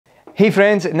Hey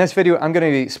friends, in this video I'm going to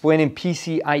be explaining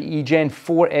PCIe Gen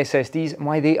 4 SSDs and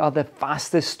why they are the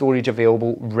fastest storage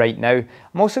available right now.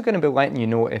 I'm also going to be letting you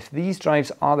know if these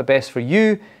drives are the best for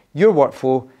you, your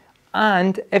workflow,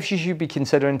 and if you should be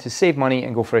considering to save money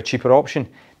and go for a cheaper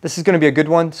option. This is going to be a good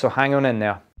one, so hang on in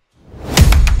there.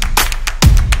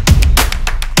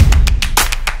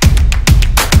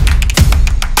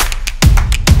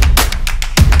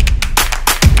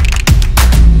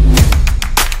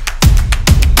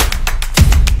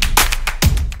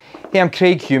 Hey, I'm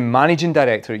Craig Hume, Managing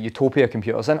Director at Utopia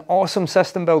Computers, an awesome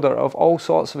system builder of all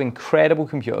sorts of incredible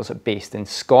computers based in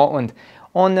Scotland.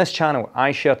 On this channel,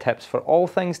 I share tips for all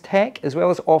things tech, as well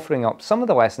as offering up some of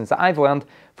the lessons that I've learned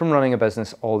from running a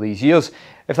business all these years.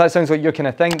 If that sounds like your kind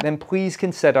of thing, then please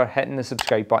consider hitting the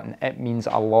subscribe button. It means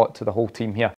a lot to the whole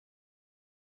team here.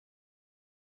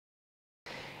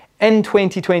 In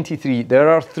 2023, there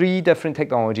are 3 different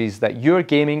technologies that your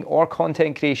gaming or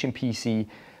content creation PC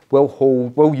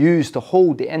will use to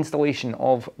hold the installation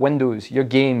of Windows, your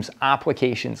games,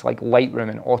 applications like Lightroom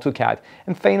and AutoCAD,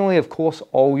 and finally, of course,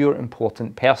 all your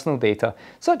important personal data,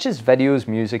 such as videos,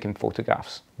 music, and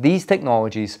photographs. These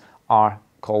technologies are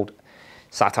called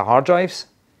SATA hard drives,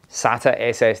 SATA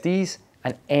SSDs,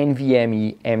 and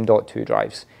NVMe M.2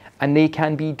 drives, and they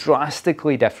can be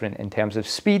drastically different in terms of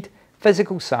speed,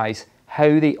 physical size,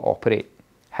 how they operate.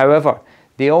 However,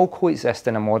 they all coexist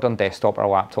in a modern desktop or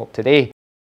laptop today.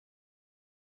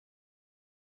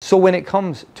 So when it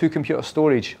comes to computer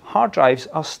storage, hard drives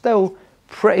are still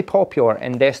pretty popular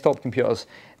in desktop computers.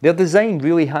 Their design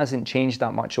really hasn't changed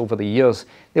that much over the years.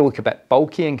 They look a bit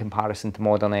bulky in comparison to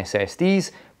modern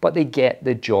SSDs, but they get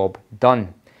the job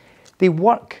done. They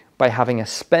work by having a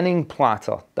spinning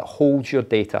platter that holds your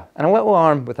data, and a little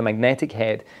arm with a magnetic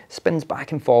head spins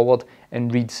back and forward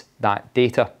and reads that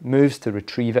data, moves to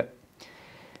retrieve it.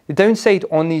 The downside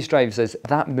on these drives is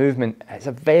that movement is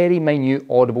a very minute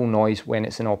audible noise when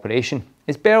it's in operation.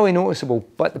 It's barely noticeable,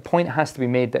 but the point has to be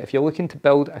made that if you're looking to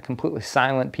build a completely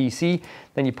silent PC,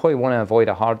 then you probably want to avoid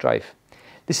a hard drive.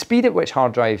 The speed at which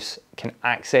hard drives can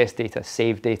access data,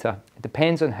 save data, it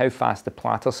depends on how fast the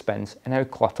platter spins and how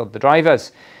cluttered the drive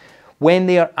is. When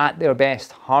they are at their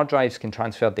best, hard drives can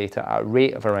transfer data at a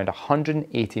rate of around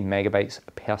 180 megabytes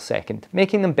per second,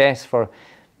 making them best for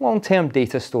long-term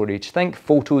data storage. Think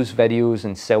photos, videos,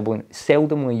 and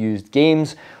seldomly used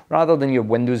games, rather than your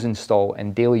Windows install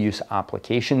and daily use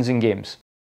applications and games.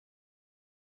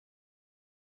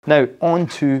 Now, on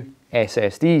to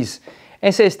SSDs.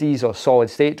 SSDs, or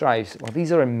solid-state drives, well,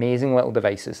 these are amazing little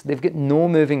devices. They've got no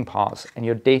moving parts, and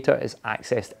your data is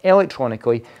accessed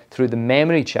electronically through the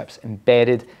memory chips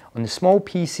embedded on the small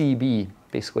PCB,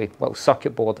 basically little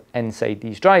circuit board inside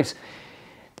these drives.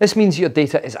 This means your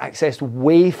data is accessed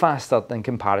way faster in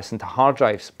comparison to hard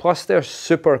drives. Plus, they're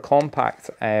super compact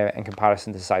in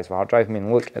comparison to the size of a hard drive. I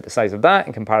mean, look at the size of that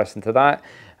in comparison to that,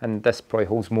 and this probably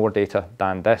holds more data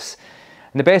than this.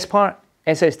 And the best part,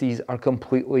 SSDs are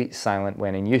completely silent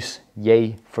when in use.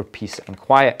 Yay for peace and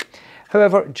quiet.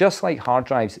 However, just like hard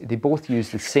drives, they both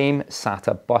use the same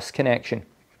SATA bus connection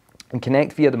and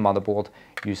connect via the motherboard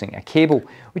using a cable,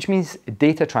 which means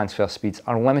data transfer speeds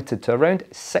are limited to around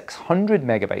 600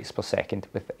 megabytes per second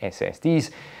with SSDs.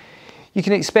 You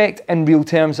can expect in real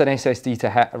terms an SSD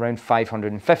to hit around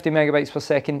 550 megabytes per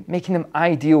second, making them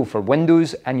ideal for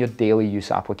Windows and your daily use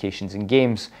applications and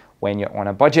games when you're on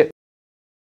a budget.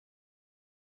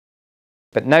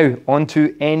 But now on to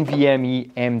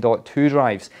NVMe M.2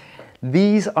 drives.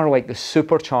 These are like the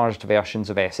supercharged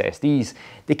versions of SSDs.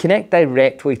 They connect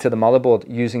directly to the motherboard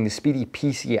using the speedy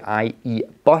PCIe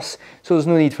bus, so there's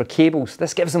no need for cables.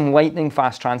 This gives them lightning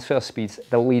fast transfer speeds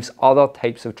that leaves other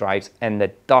types of drives in the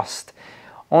dust.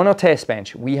 On our test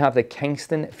bench, we have the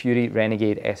Kingston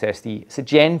Renegade SSD. It's a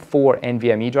Gen 4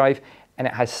 NVMe drive, and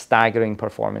it has staggering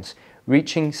performance,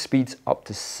 reaching speeds up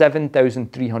to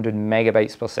 7,300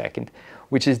 megabytes per second,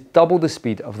 which is double the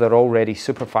speed of their already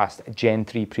super fast Gen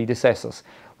 3 predecessors.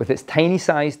 With its tiny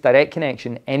size, direct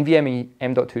connection, NVMe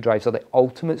M.2 drives are the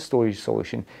ultimate storage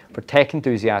solution for tech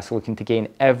enthusiasts looking to gain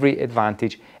every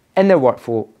advantage in their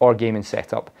workflow or gaming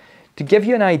setup. To give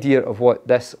you an idea of what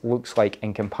this looks like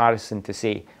in comparison to,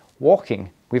 say,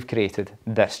 walking, we've created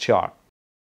this chart.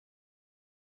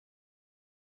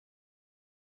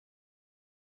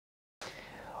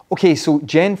 Okay, so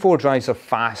Gen 4 drives are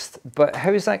fast, but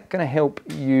how is that going to help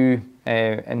you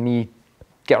and me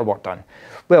get our work done?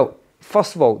 Well,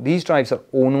 first of all, these drives are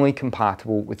only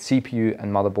compatible with CPU and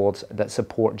motherboards that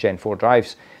support Gen 4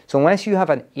 drives. So unless you have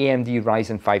an AMD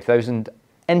Ryzen 5000,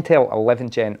 Intel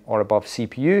 11th Gen or above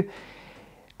CPU,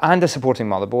 and a supporting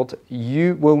motherboard,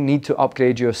 you will need to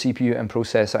upgrade your CPU and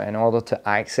processor in order to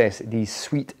access these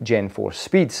sweet Gen 4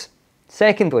 speeds.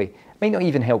 Secondly, it might not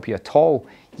even help you at all.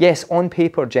 Yes, on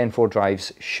paper, Gen 4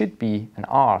 drives should be, and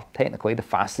are, technically the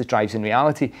fastest drives in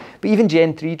reality, but even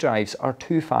Gen 3 drives are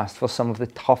too fast for some of the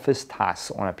toughest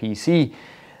tasks on a PC.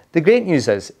 The great news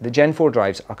is the Gen 4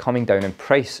 drives are coming down in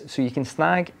price, so you can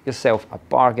snag yourself a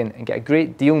bargain and get a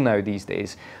great deal now these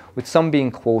days, with some being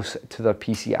close to their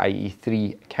PCIe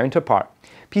 3 counterpart.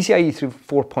 PCIe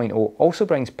 4.0 also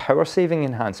brings power saving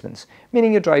enhancements,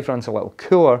 meaning your drive runs a little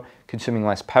cooler, consuming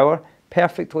less power,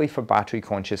 perfectly for battery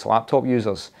conscious laptop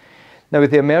users. Now,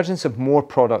 with the emergence of more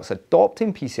products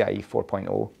adopting PCIe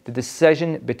 4.0, the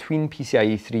decision between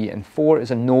PCIe 3 and 4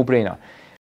 is a no-brainer.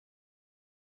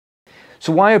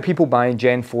 So why are people buying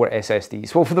Gen 4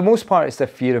 SSDs? Well, for the most part, it's their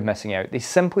fear of missing out. They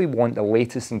simply want the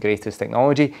latest and greatest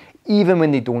technology, even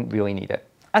when they don't really need it.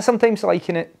 I sometimes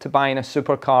liken it to buying a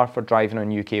supercar for driving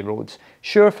on UK roads.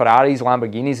 Sure, Ferraris,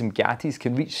 Lamborghinis and Bugattis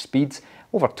can reach speeds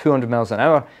over 200 miles an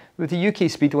hour. With the UK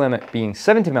speed limit being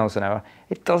 70 miles an hour,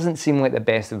 it doesn't seem like the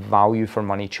best value for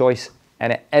money choice,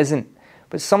 and it isn't.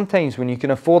 But sometimes when you can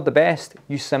afford the best,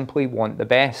 you simply want the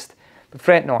best. But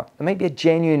fret not, there might be a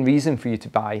genuine reason for you to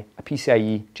buy a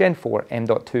PCIe Gen 4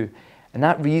 M.2, and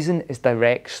that reason is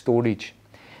direct storage.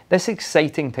 This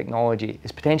exciting technology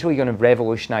is potentially going to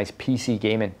revolutionize PC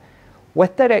gaming.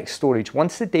 With direct storage,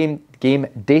 once the game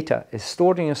data is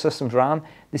stored in your system's RAM,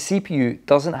 the CPU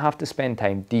doesn't have to spend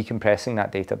time decompressing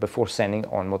that data before sending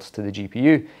it onwards to the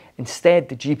GPU. Instead,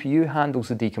 the GPU handles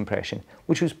the decompression,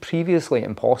 which was previously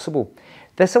impossible.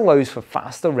 This allows for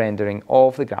faster rendering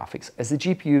of the graphics as the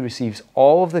GPU receives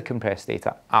all of the compressed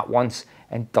data at once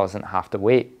and doesn't have to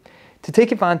wait. To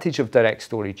take advantage of direct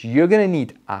storage, you're going to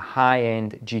need a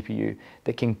high-end GPU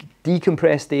that can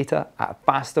decompress data at a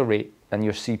faster rate than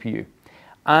your CPU,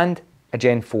 and a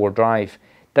Gen 4 drive.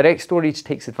 Direct storage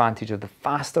takes advantage of the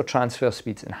faster transfer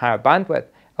speeds and higher bandwidth,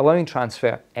 allowing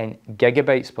transfer in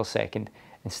gigabytes per second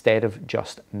instead of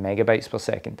just megabytes per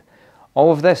second.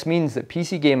 All of this means that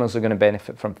PC gamers are going to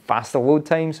benefit from faster load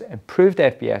times, improved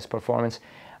FPS performance,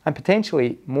 and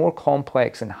potentially more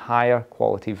complex and higher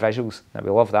quality visuals. Now, we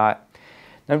love that.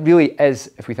 Now, it really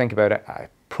is, if we think about it, a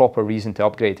proper reason to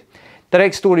upgrade.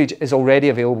 Direct storage is already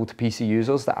available to PC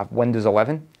users that have Windows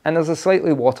 11, and there's a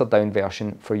slightly watered down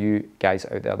version for you guys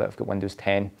out there that have got Windows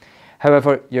 10.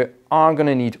 However, you are going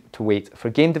to need to wait for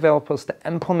game developers to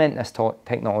implement this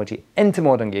technology into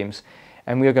modern games,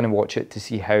 and we're going to watch it to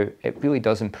see how it really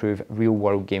does improve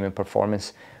real-world gaming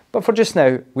performance. But for just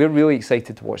now, we're really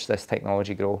excited to watch this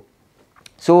technology grow.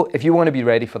 So if you want to be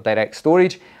ready for direct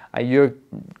storage, you're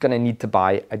going to need to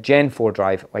buy a Gen 4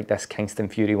 drive like this Kingston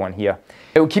Fury one here.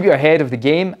 It will keep you ahead of the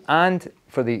game and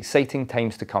for the exciting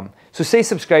times to come. So stay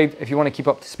subscribed if you want to keep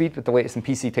up to speed with the latest in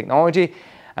PC technology,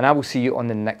 and I will see you on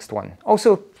the next one.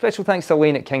 Also, special thanks to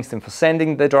Elaine at Kingston for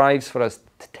sending the drives for us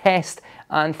to test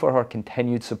and for her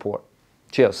continued support.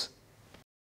 Cheers.